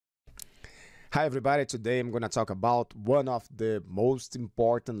Hi everybody, today I'm going to talk about one of the most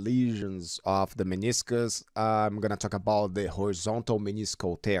important lesions of the meniscus. I'm going to talk about the horizontal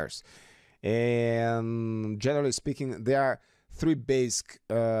meniscal tears. And generally speaking, there are three basic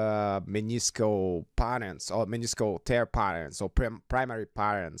meniscal patterns or meniscal tear patterns or primary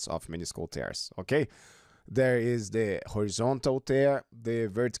patterns of meniscal tears, okay? There is the horizontal tear, the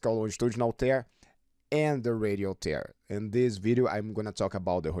vertical longitudinal tear, and the radial tear. In this video, I'm going to talk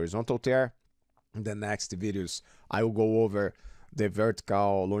about the horizontal tear. In the next videos, I will go over the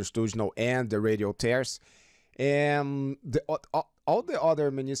vertical, longitudinal, and the radial tears. And all the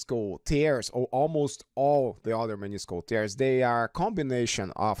other meniscal tears, or almost all the other meniscal tears, they are a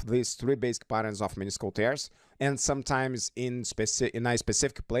combination of these three basic patterns of meniscal tears, and sometimes in a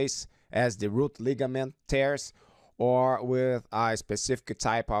specific place as the root ligament tears, or with a specific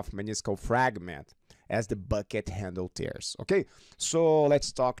type of meniscal fragment as the bucket handle tears. Okay, so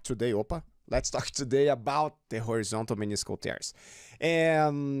let's talk today. Let's talk today about the horizontal meniscal tears.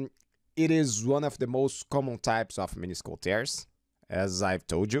 And it is one of the most common types of meniscal tears, as I've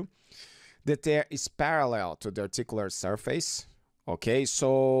told you. The tear is parallel to the articular surface. Okay,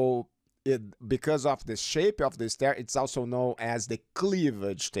 so because of the shape of this tear, it's also known as the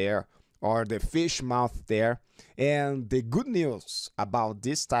cleavage tear or the fish mouth tear. And the good news about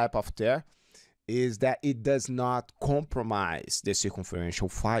this type of tear is that it does not compromise the circumferential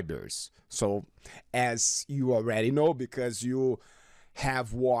fibers. So, as you already know, because you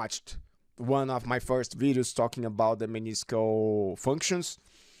have watched one of my first videos talking about the meniscal functions,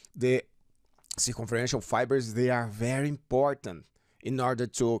 the circumferential fibers, they are very important in order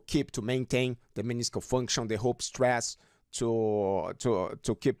to maintain the meniscal function, the hoop stress, to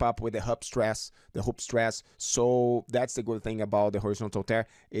keep up with the hoop stress. So that's the good thing about the horizontal tear.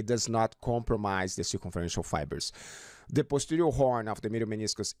 It does not compromise the circumferential fibers. The posterior horn of the medial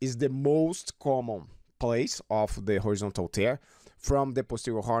meniscus is the most common place of the horizontal tear. From the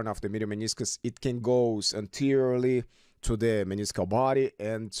posterior horn of the medial meniscus, it can go anteriorly to the meniscal body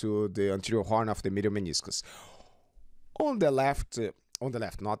and to the anterior horn of the medial meniscus. On the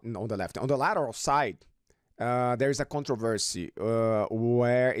lateral side, there is a controversy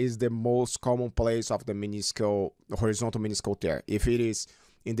where is the most common place of the horizontal meniscal tear. If it is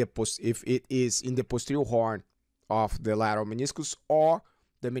in the posterior horn of the lateral meniscus or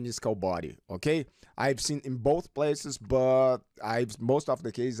the meniscal body. Okay, I've seen in both places, but most of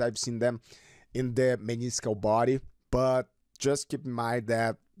the cases I've seen them in the meniscal body. But just keep in mind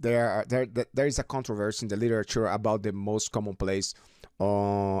that there is a controversy in the literature about the most common place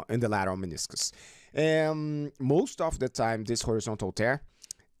in the lateral meniscus. And most of the time, this horizontal tear,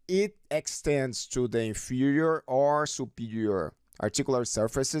 it extends to the inferior or superior articular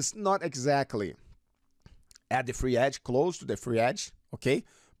surfaces, not exactly at the free edge, close to the free edge, okay?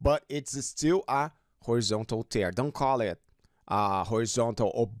 But it's still a horizontal tear. Don't call it a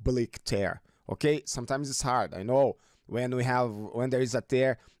horizontal oblique tear, okay? Sometimes it's hard, I know, when there is a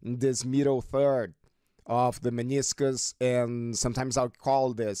tear in this middle third of the meniscus, and sometimes I'll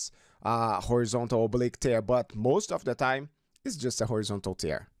call this horizontal oblique tear, but most of the time it's just a horizontal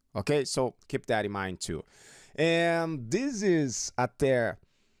tear. Okay, so keep that in mind too. And this is a tear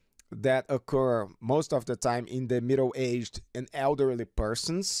that occur most of the time in the middle-aged and elderly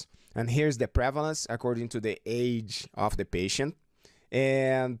persons. And here's the prevalence according to the age of the patient.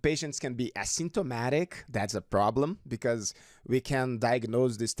 And patients can be asymptomatic. That's a problem because we can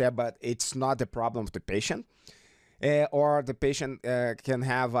diagnose this tear, but it's not the problem of the patient. Or the patient can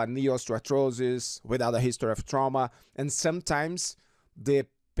have a knee osteoarthrosis without a history of trauma. And sometimes the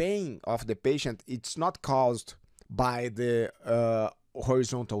pain of the patient, it's not caused by the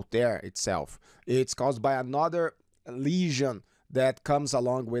horizontal tear itself. It's caused by another lesion that comes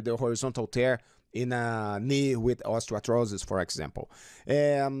along with the horizontal tear in a knee with osteoarthrosis, for example.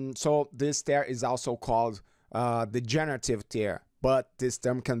 So this tear is also called degenerative tear, but this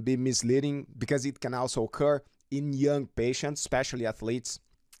term can be misleading because it can also occur in young patients, especially athletes,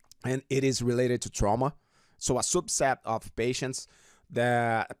 and it is related to trauma. So a subset of patients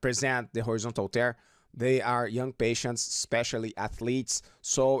that present the horizontal tear, they are young patients, especially athletes,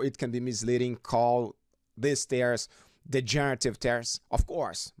 so it can be misleading, call these tears degenerative tears. Of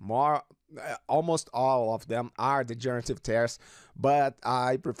course, almost all of them are degenerative tears, but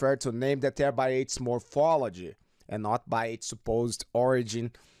I prefer to name the tear by its morphology and not by its supposed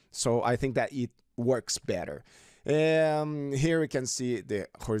origin. So I think that it works better. Here we can see the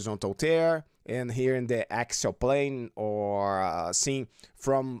horizontal tear, and here in the axial plane, or seen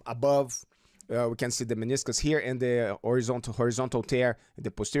from above, we can see the meniscus here, and the horizontal tear in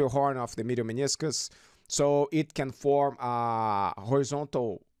the posterior horn of the medial meniscus. So it can form a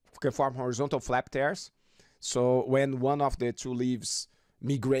horizontal can form horizontal flap tears. So when one of the two leaves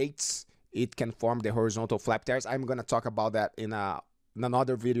migrates, it can form the horizontal flap tears. I'm going to talk about that in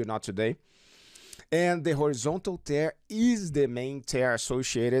another video, not today. And the horizontal tear is the main tear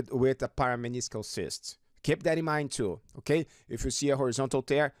associated with a parameniscal cyst. Keep that in mind too, okay? If you see a horizontal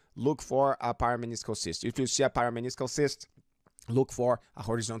tear, look for a parameniscal cyst. If you see a parameniscal cyst, look for a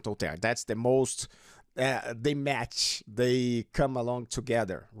horizontal tear. That's the most, they match, they come along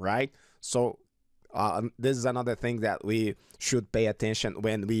together, right? So this is another thing that we should pay attention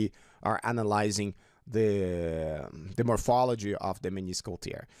when we are analyzing the morphology of the meniscal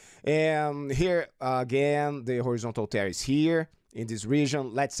tear. And here again, the horizontal tear is here in this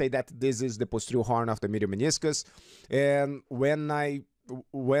region. Let's say that this is the posterior horn of the medial meniscus, and when I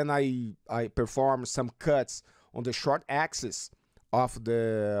perform some cuts on the short axis of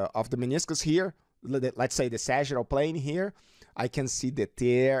the meniscus here, let's say the sagittal plane here, I can see the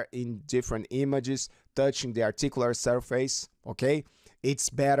tear in different images touching the articular surface. Okay, it's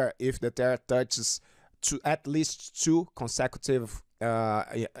better if the tear touches at least two consecutive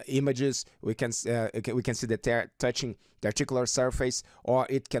images. We can see the tear touching the articular surface, or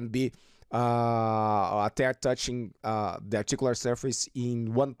it can be a tear touching the articular surface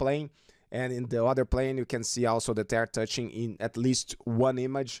in one plane, and in the other plane you can see also the tear touching in at least one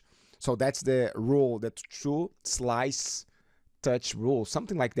image. So that's the rule, the true slice touch rule,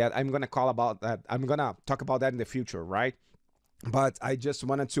 something like that. I'm gonna talk about that in the future, right? But I just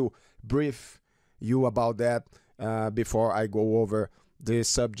wanted to brief you about that before I go over the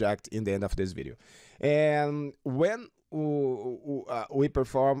subject in the end of this video. And when we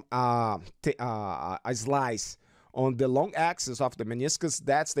perform a slice on the long axis of the meniscus,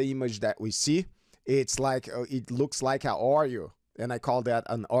 that's the image that we see. It's like it looks like an Oreo, and I call that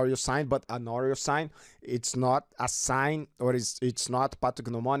an Oreo sign. But an Oreo sign, it's not a sign, or it's not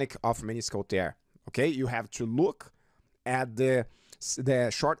pathognomonic of meniscal tear. Okay, you have to look at the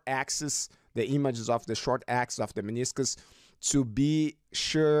short axis, the images of the short axis of the meniscus, to be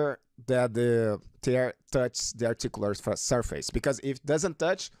sure that the tear touches the articular surface. Because if it doesn't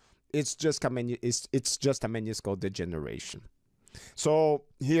touch, it's just a meniscal degeneration. So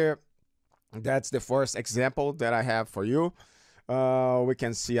here, that's the first example that I have for you. We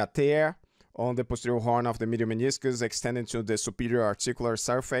can see a tear on the posterior horn of the medial meniscus extending to the superior articular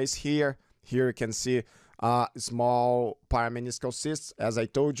surface here. Here you can see small parameniscal cysts. As I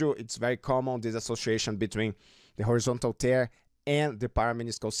told you, it's very common, this association between the horizontal tear and the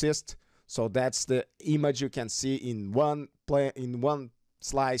parameniscal cyst. So that's the image you can see in one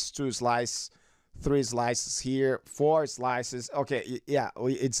slice, two slices, three slices here, four slices. Okay, yeah,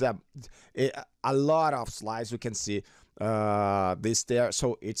 it's a lot of slices. You can see this tear,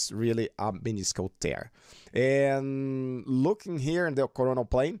 so it's really a meniscal tear. And looking here in the coronal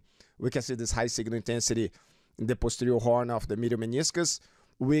plane, we can see this high signal intensity in the posterior horn of the medial meniscus.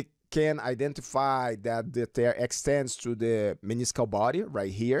 We can identify that the tear extends to the meniscal body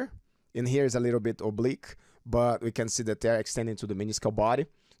right here. And here is a little bit oblique, but we can see the tear extending to the meniscal body.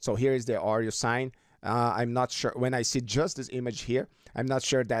 So here is the Oreo sign. I'm not sure, when I see just this image here, I'm not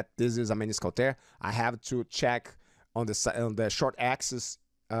sure that this is a meniscal tear. I have to check on the short axis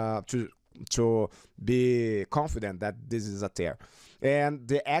to be confident that this is a tear. And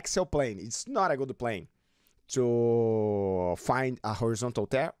the axial plane, it's not a good plane to find a horizontal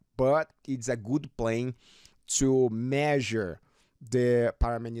tear, but it's a good plane to measure the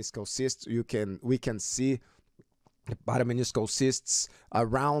parameniscal cysts. We can see the parameniscal cysts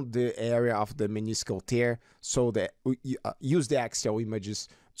around the area of the meniscal tear, so that we use the axial images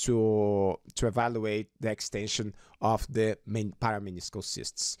to evaluate the extension of the main parameniscal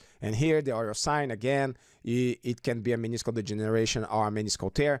cysts. And here the Oreo sign, again, it can be a meniscal degeneration or a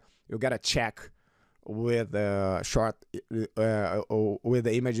meniscal tear. You gotta check with the with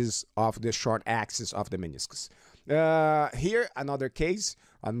the images of the short axis of the meniscus. Here another case,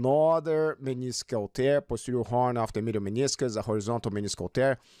 another meniscal tear, posterior horn of the medial meniscus, a horizontal meniscal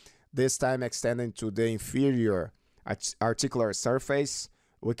tear, this time extending to the inferior articular surface.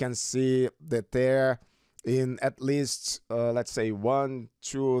 We can see the tear in at least, let's say 1,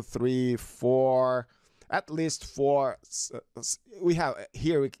 2, 3, 4, at least 4. We have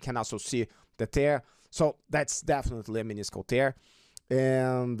here, we can also see the tear. So that's definitely a meniscal tear.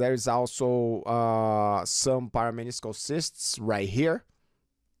 And there's also some parameniscal cysts right here.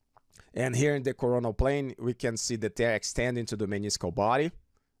 And here in the coronal plane, we can see the tear extending to the meniscal body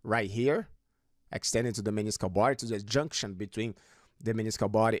right here, extending to the meniscal body, to the junction between the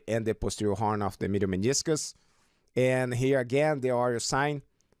meniscal body and the posterior horn of the medial meniscus. And here again, the Oreo sign,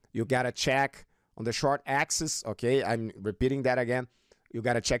 you gotta check on the short axis. Okay, I'm repeating that again. You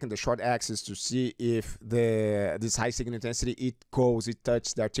gotta check in the short axis to see if this high signal intensity it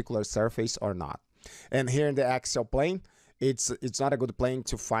touches the articular surface or not. And here in the axial plane, it's not a good plane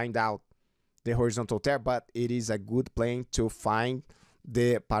to find out the horizontal tear, but it is a good plane to find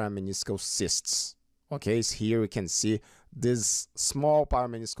the parameniscal cysts. Okay, so here we can see these small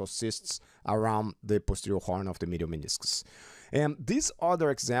parameniscal cysts around the posterior horn of the medial meniscus. And this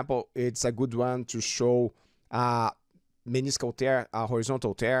other example, it's a good one to show meniscal tear, a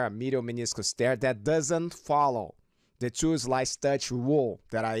horizontal tear, a medial meniscus tear that doesn't follow the two slice touch rule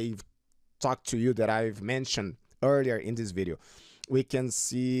that I've talked to you, that I've mentioned earlier in this video. We can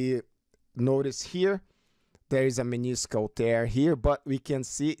see, notice here, there is a meniscal tear here, but we can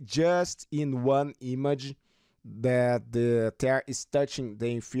see just in one image that the tear is touching the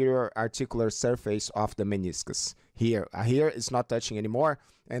inferior articular surface of the meniscus. Here it's not touching anymore,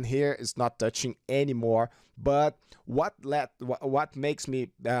 and here it's not touching anymore. But what makes me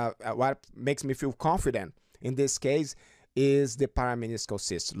feel confident in this case is the parameniscal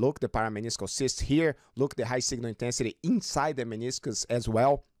cyst. Look, the parameniscal cyst here. Look, the high signal intensity inside the meniscus as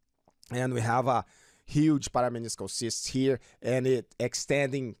well, and we have a huge parameniscal cyst here, and it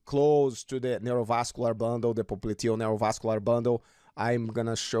extending close to the neurovascular bundle, the popliteal neurovascular bundle. I'm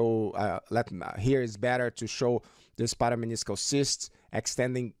gonna show, here is better to show this parameniscal cyst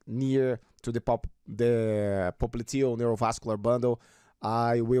extending near to the popliteal neurovascular bundle.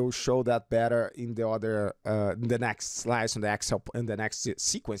 I will show that better in the other, in the next slice on the axial, in the next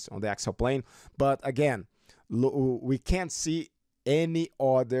sequence on the axial plane. But again, we can't see any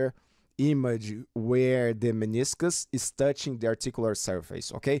other image where the meniscus is touching the articular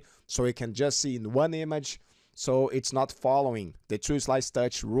surface. Okay, so we can just see in one image, so it's not following the two slice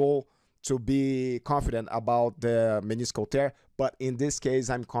touch rule to be confident about the meniscal tear. But in this case,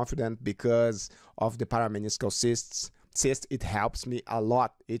 I'm confident because of the parameniscal cyst. It helps me a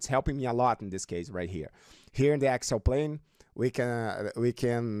lot. It's helping me a lot in this case right here. Here in the axial plane, we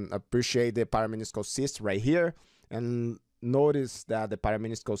can appreciate the parameniscal cyst right here, and notice that the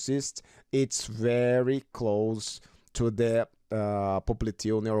parameniscal cyst, it's very close to the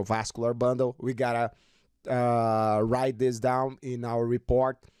popliteal neurovascular bundle. We gotta write this down in our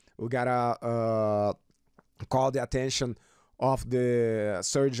report. We gotta call the attention of the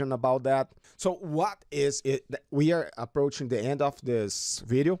surgeon about that. So what is it? We are approaching the end of this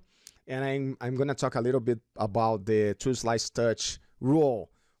video, and I'm gonna talk a little bit about the two slice touch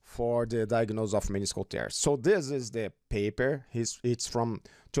rule for the diagnosis of meniscal tears. So this is the paper. It's from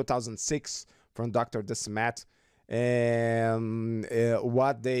 2006 from Dr. Decimet, and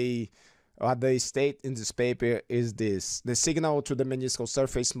what they state in this paper is this: the signal to the meniscal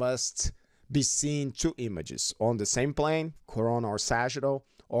surface must be seen two images on the same plane, coronal or sagittal,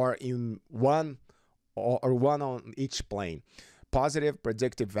 or in one on each plane. Positive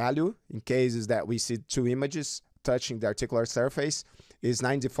predictive value in cases that we see two images touching the articular surface is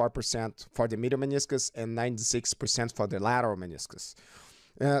 94% for the medial meniscus and 96% for the lateral meniscus.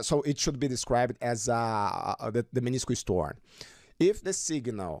 So it should be described as the meniscus is torn. If the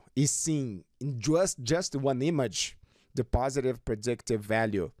signal is seen in just one image, the positive predictive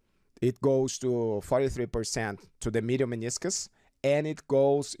value, it goes to 43% to the medial meniscus, and it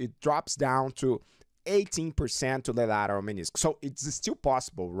drops down to 18% to the lateral meniscus. So it's still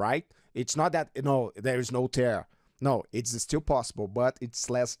possible, right? It's not that, there is no tear. No, it's still possible, but it's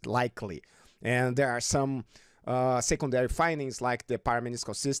less likely. And there are some secondary findings like the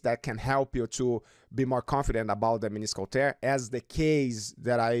parameniscal cyst that can help you to be more confident about the meniscal tear, as the case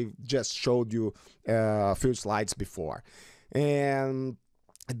that I just showed you a few slides before. And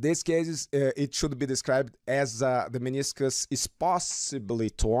in this case, it should be described as the meniscus is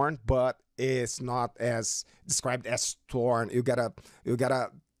possibly torn, but it's not as described as torn. You gotta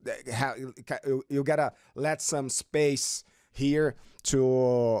let some space here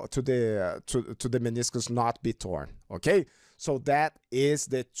to the meniscus not be torn. Okay, so that is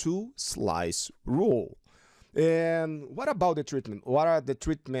the two slice rule. And what about the treatment? What are the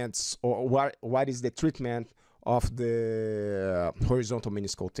treatments, or what is the treatment of the horizontal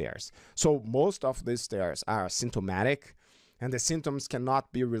meniscal tears? So most of these tears are symptomatic, and the symptoms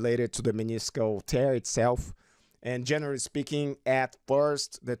cannot be related to the meniscal tear itself. And generally speaking, at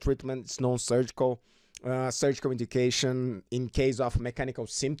first, the treatment is non-surgical. Surgical indication in case of mechanical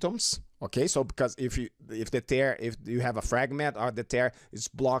symptoms. Okay, so because if you have a fragment, or the tear is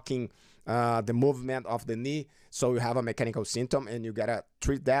blocking the movement of the knee, so you have a mechanical symptom, and you gotta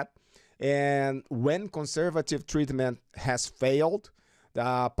treat that. And when conservative treatment has failed,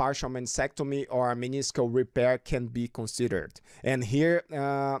 the partial meniscectomy or meniscal repair can be considered. And here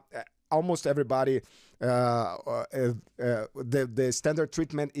almost everybody, the standard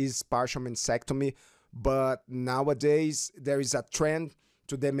treatment is partial meniscectomy, but nowadays there is a trend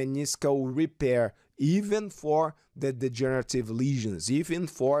to the meniscal repair, even for the degenerative lesions, even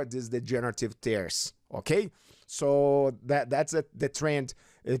for these degenerative tears. Okay, so that's the trend.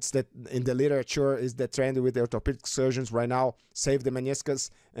 It's that in the literature is the trend with the orthopedic surgeons right now, save the meniscus,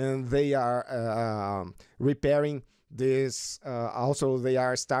 and they are repairing this. Also, they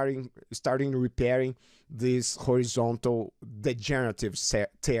are starting repairing this horizontal degenerative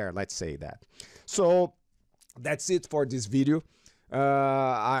tear. Let's say that. So that's it for this video.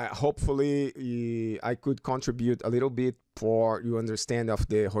 I hopefully I could contribute a little bit for you understand of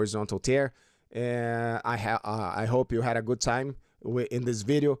the horizontal tear. I hope you had a good time in this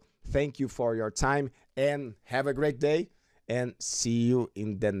video. Thank you for your time and have a great day, and see you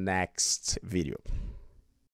in the next video.